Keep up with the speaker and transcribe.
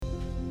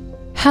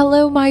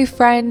Hello, my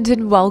friend,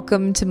 and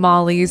welcome to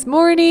Molly's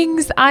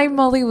Mornings. I'm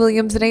Molly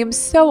Williams, and I am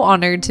so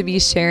honored to be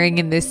sharing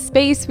in this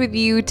space with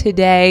you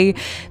today.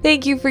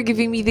 Thank you for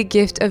giving me the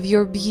gift of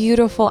your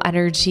beautiful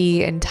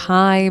energy and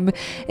time.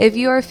 If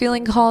you are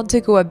feeling called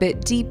to go a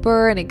bit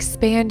deeper and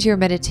expand your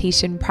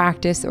meditation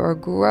practice or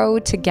grow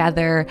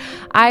together,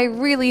 I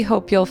really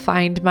hope you'll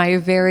find my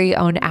very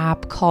own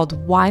app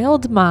called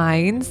Wild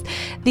Minds.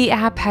 The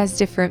app has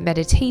different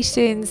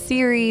meditations,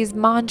 series,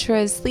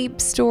 mantras,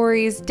 sleep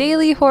stories,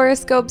 daily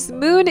horoscopes,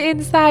 moon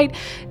insight,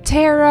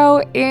 tarot,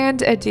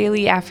 and a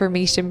daily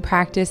affirmation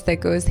practice that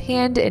goes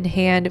hand in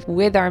hand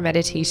with our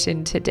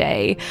meditation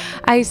today.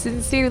 I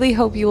sincerely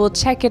hope you will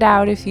check it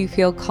out if you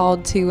feel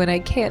called to, and I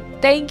can't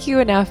thank you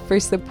enough for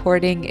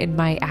supporting in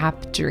my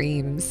app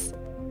dreams.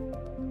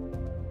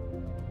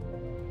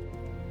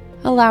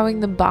 Allowing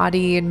the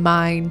body and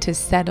mind to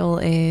settle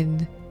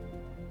in,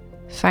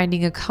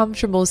 finding a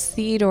comfortable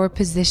seat or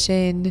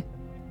position,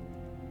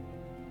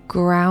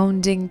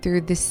 grounding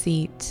through the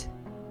seat,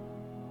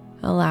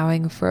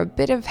 allowing for a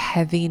bit of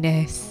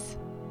heaviness,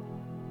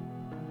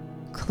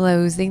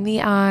 closing the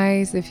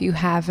eyes if you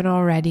haven't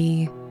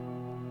already,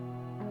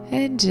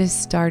 and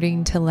just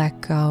starting to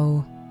let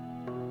go.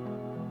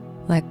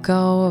 Let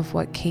go of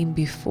what came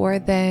before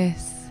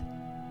this.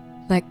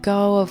 Let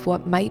go of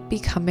what might be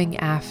coming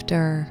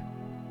after.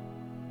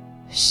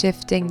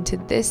 Shifting to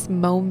this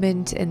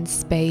moment in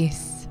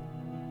space.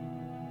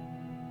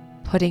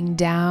 Putting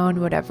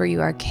down whatever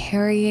you are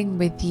carrying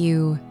with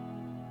you.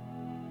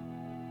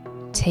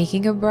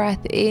 Taking a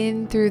breath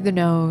in through the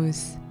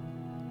nose.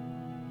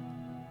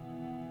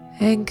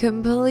 And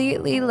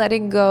completely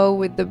letting go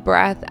with the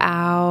breath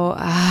out.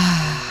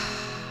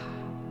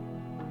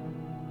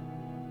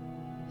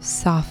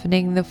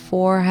 Softening the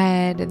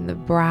forehead and the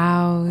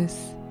brows.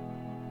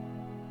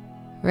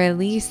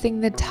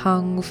 Releasing the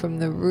tongue from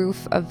the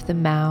roof of the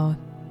mouth.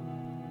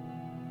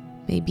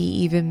 Maybe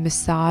even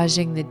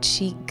massaging the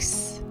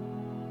cheeks,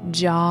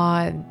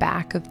 jaw, and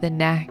back of the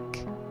neck.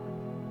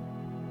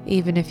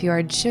 Even if you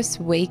are just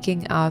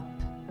waking up,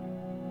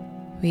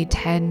 we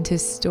tend to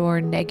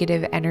store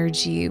negative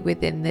energy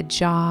within the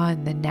jaw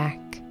and the neck.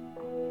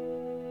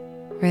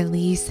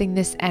 Releasing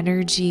this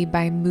energy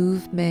by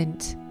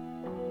movement,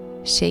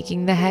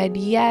 shaking the head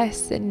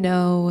yes and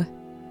no,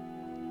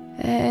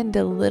 and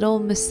a little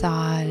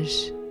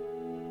massage.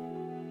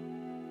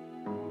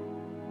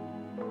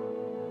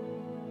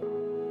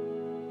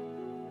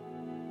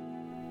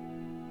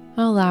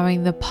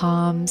 Allowing the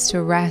palms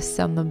to rest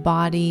on the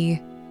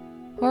body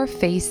or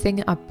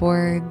facing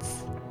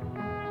upwards.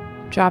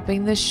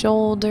 Dropping the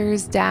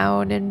shoulders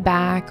down and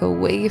back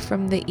away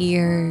from the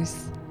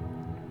ears.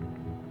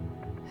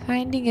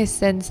 Finding a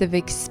sense of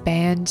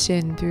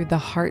expansion through the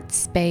heart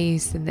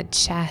space and the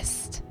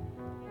chest.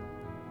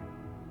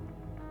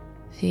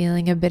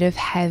 Feeling a bit of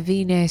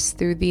heaviness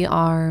through the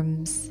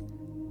arms,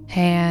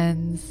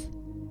 hands,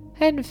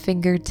 and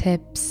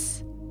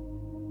fingertips.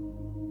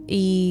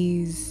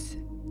 Ease.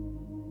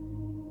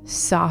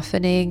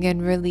 Softening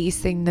and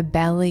releasing the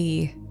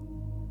belly.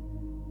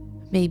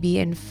 Maybe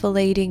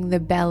inflating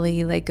the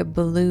belly like a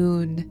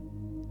balloon.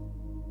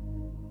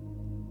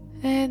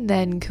 And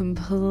then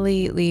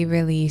completely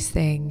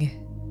releasing.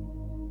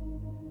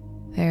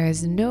 There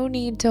is no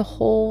need to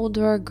hold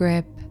or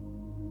grip.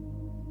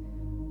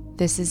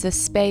 This is a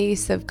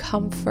space of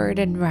comfort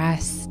and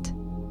rest.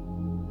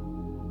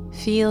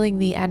 Feeling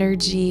the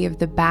energy of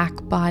the back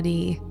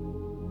body,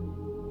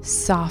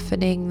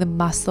 softening the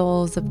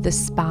muscles of the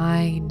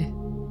spine.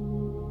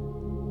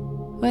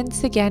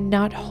 Once again,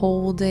 not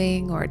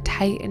holding or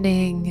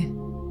tightening.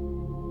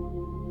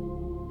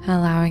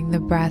 Allowing the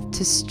breath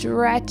to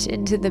stretch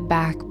into the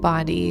back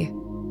body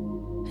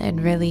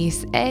and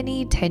release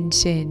any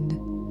tension.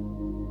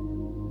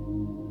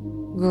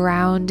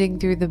 Grounding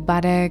through the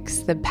buttocks,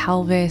 the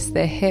pelvis,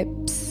 the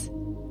hips,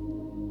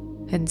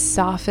 and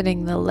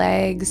softening the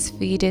legs,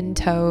 feet, and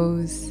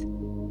toes.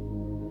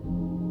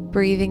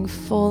 Breathing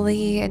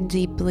fully and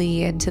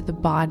deeply into the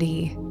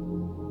body.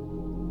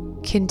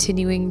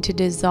 Continuing to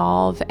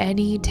dissolve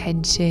any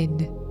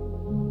tension.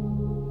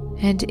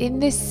 And in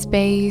this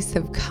space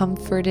of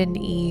comfort and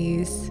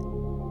ease,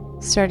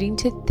 starting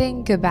to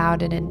think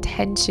about an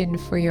intention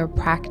for your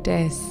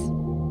practice.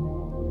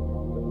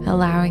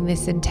 Allowing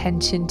this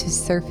intention to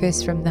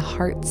surface from the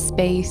heart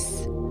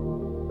space.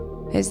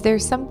 Is there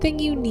something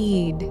you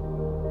need?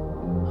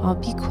 I'll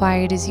be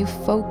quiet as you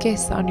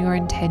focus on your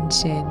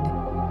intention.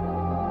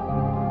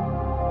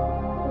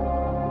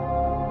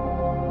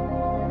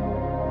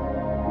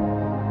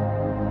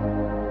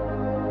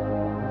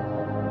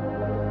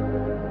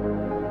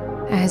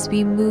 As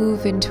we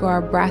move into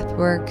our breath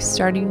work,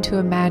 starting to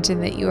imagine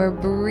that you are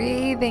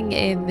breathing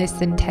in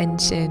this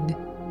intention.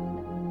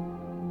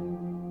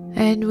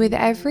 And with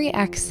every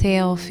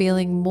exhale,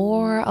 feeling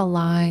more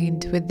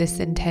aligned with this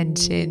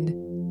intention.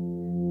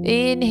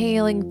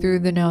 Inhaling through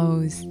the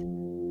nose.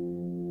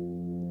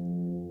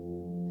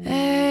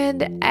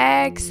 And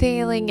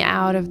exhaling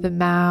out of the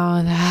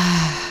mouth.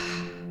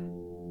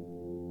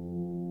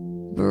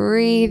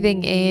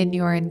 Breathing in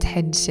your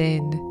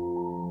intention.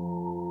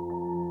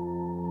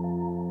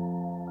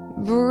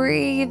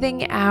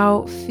 Breathing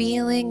out,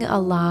 feeling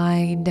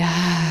aligned.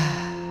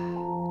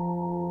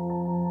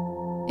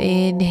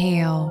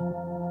 Inhale.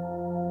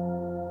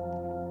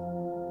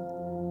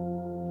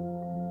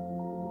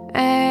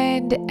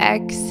 And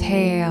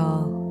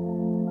exhale.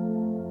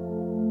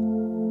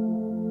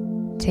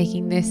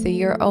 Taking this at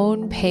your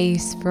own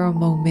pace for a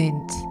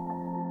moment.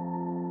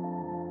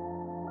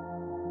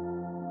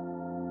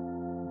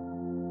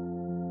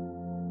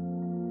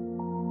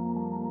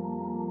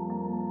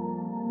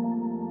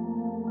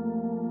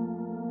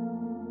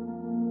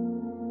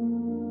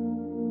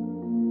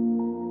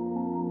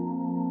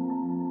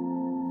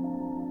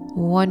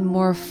 One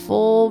more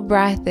full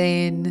breath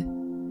in,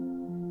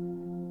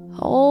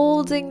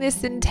 holding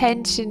this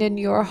intention in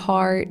your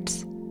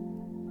heart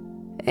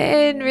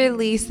and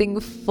releasing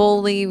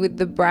fully with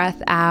the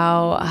breath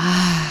out.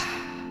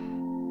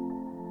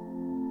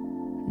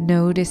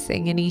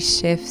 Noticing any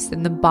shifts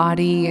in the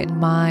body and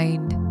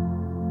mind,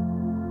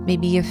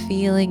 maybe a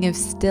feeling of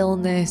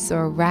stillness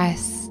or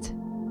rest.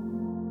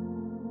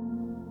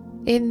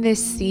 In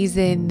this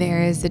season,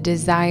 there is a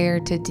desire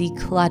to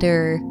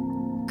declutter,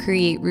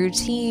 create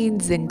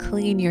routines, and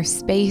clean your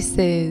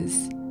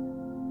spaces.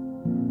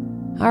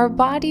 Our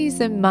bodies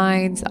and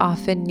minds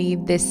often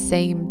need this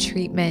same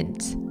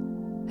treatment: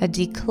 a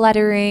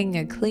decluttering,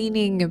 a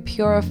cleaning, a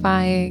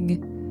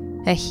purifying,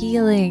 a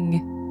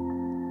healing.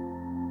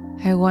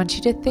 I want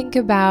you to think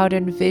about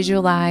and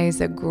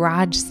visualize a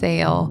garage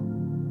sale.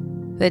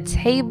 The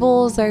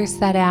tables are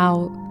set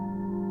out,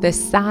 the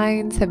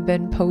signs have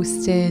been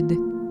posted,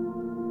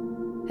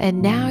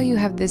 and now you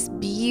have this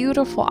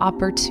beautiful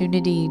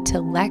opportunity to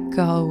let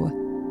go,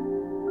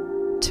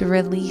 to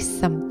release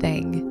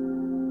something.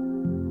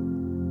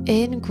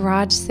 In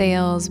garage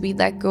sales, we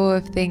let go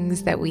of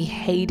things that we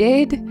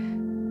hated,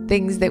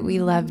 things that we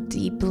loved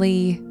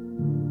deeply,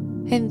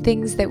 and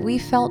things that we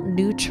felt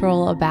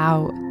neutral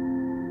about.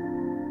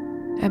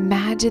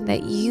 Imagine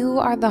that you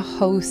are the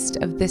host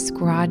of this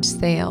garage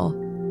sale,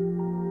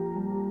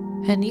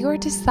 and you're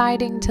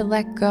deciding to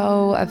let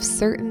go of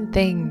certain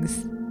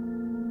things.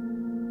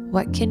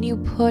 What can you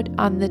put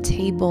on the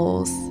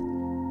tables?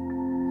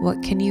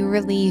 What can you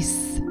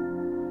release?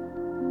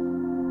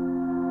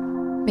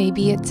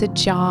 Maybe it's a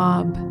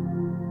job,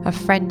 a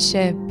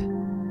friendship,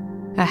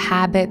 a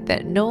habit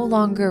that no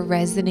longer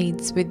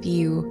resonates with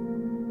you,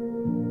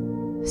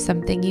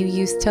 something you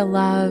used to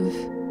love,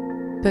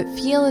 but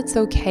feel it's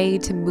okay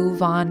to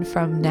move on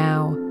from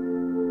now.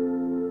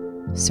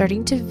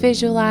 Starting to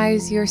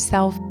visualize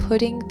yourself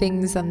putting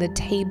things on the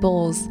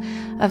tables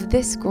of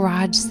this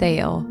garage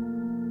sale.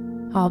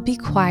 I'll be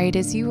quiet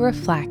as you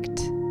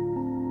reflect.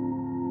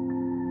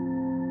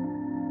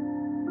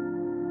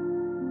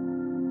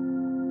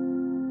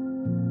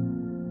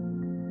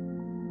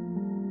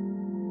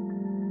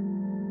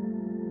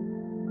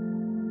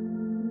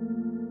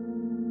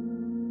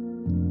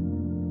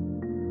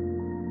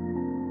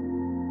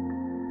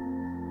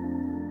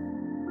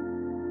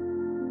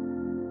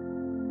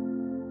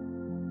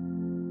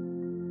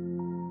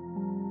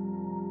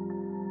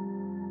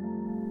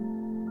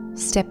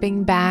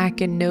 Stepping back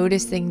and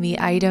noticing the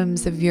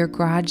items of your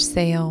garage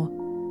sale.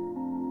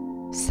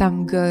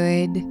 Some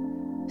good,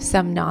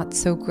 some not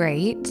so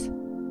great.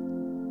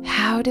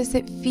 How does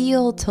it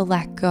feel to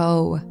let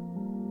go,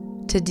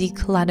 to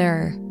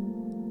declutter,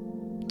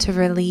 to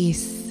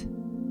release?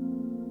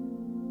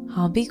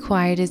 I'll be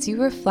quiet as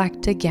you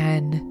reflect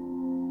again.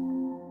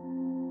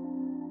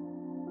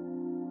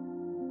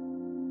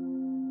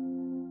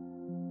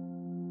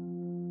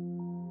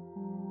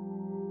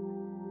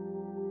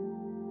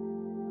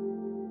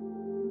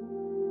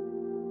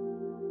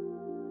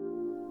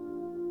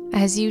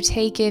 As you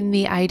take in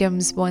the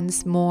items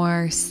once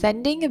more,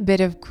 sending a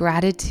bit of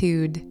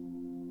gratitude.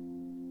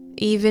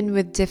 Even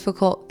with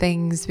difficult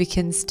things, we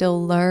can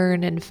still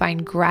learn and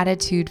find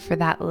gratitude for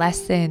that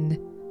lesson.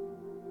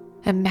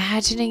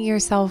 Imagining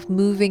yourself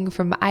moving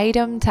from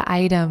item to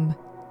item,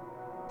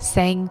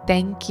 saying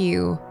thank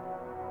you,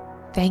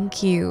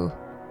 thank you,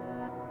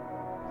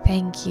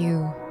 thank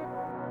you.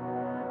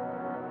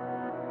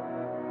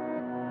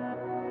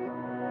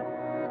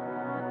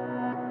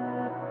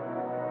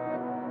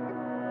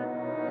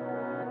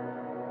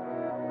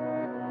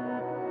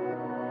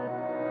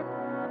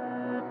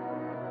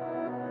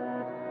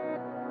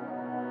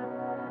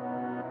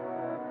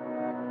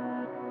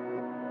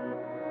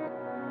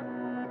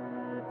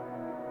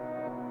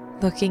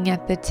 Looking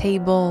at the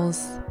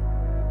tables,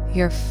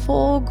 your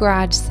full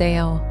garage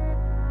sale,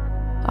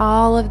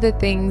 all of the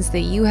things that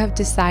you have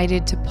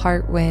decided to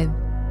part with.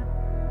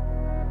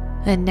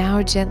 And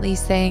now gently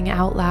saying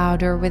out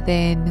loud or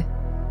within,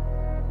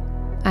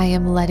 I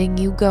am letting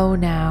you go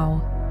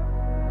now.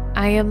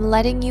 I am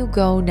letting you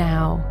go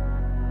now.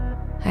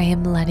 I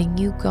am letting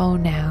you go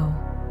now.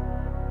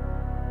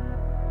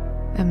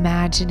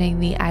 Imagining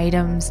the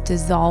items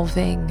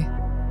dissolving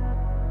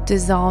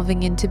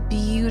into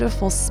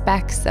beautiful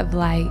specks of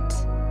light,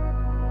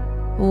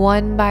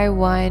 one by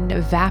one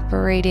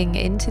evaporating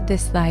into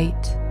this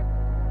light.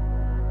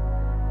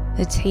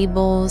 The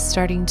tables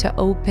starting to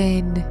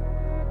open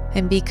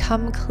and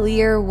become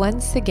clear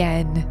once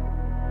again,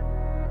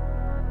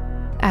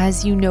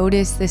 As you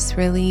notice this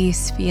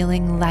release,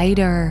 feeling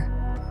lighter,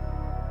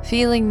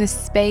 feeling the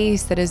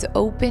space that has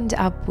opened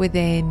up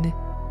within,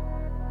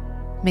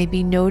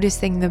 maybe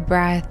noticing the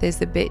breath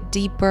is a bit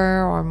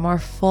deeper or more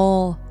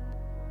full,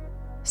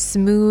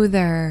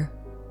 smoother.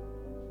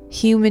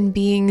 Human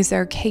beings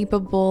are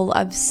capable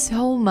of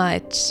so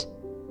much.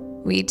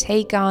 We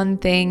take on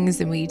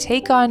things and we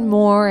take on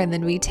more and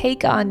then we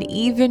take on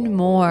even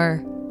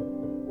more.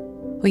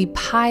 We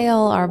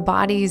pile our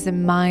bodies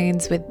and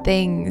minds with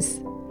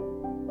things,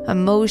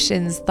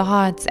 emotions,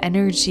 thoughts,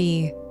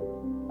 energy.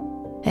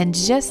 And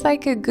just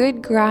like a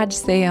good garage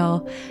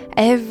sale,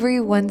 every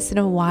once in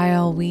a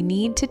while we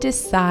need to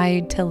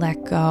decide to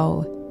let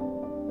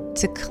go,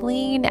 to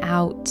clean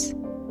out,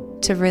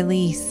 to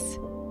release.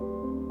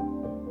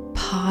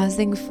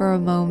 Pausing for a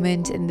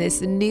moment in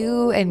this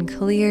new and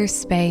clear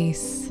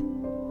space.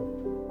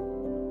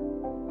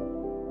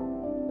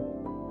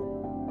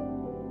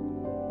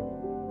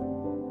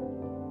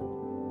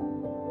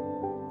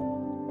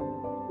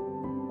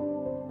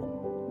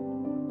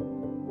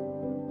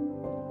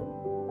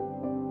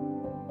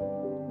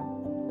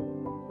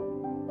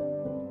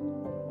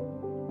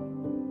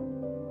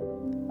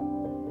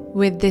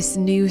 With this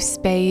new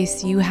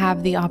space, you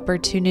have the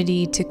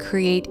opportunity to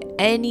create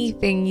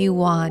anything you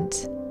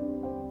want,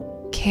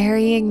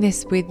 carrying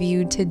this with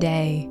you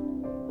today.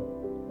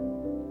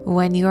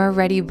 When you are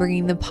ready,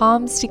 bringing the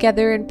palms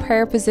together in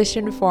prayer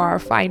position for our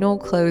final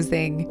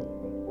closing.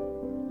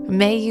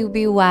 May you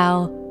be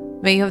well.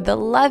 May you have the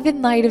love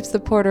and light of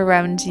support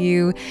around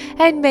you,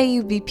 and may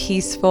you be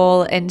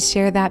peaceful and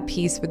share that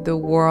peace with the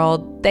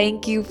world.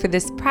 Thank you for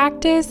this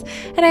practice,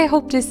 and I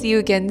hope to see you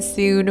again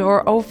soon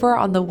or over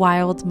on the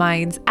Wild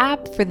Minds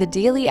app for the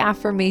daily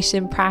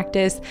affirmation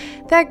practice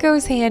that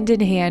goes hand in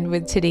hand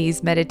with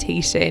today's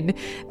meditation.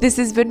 This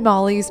has been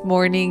Molly's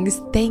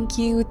Mornings. Thank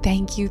you,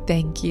 thank you,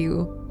 thank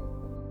you.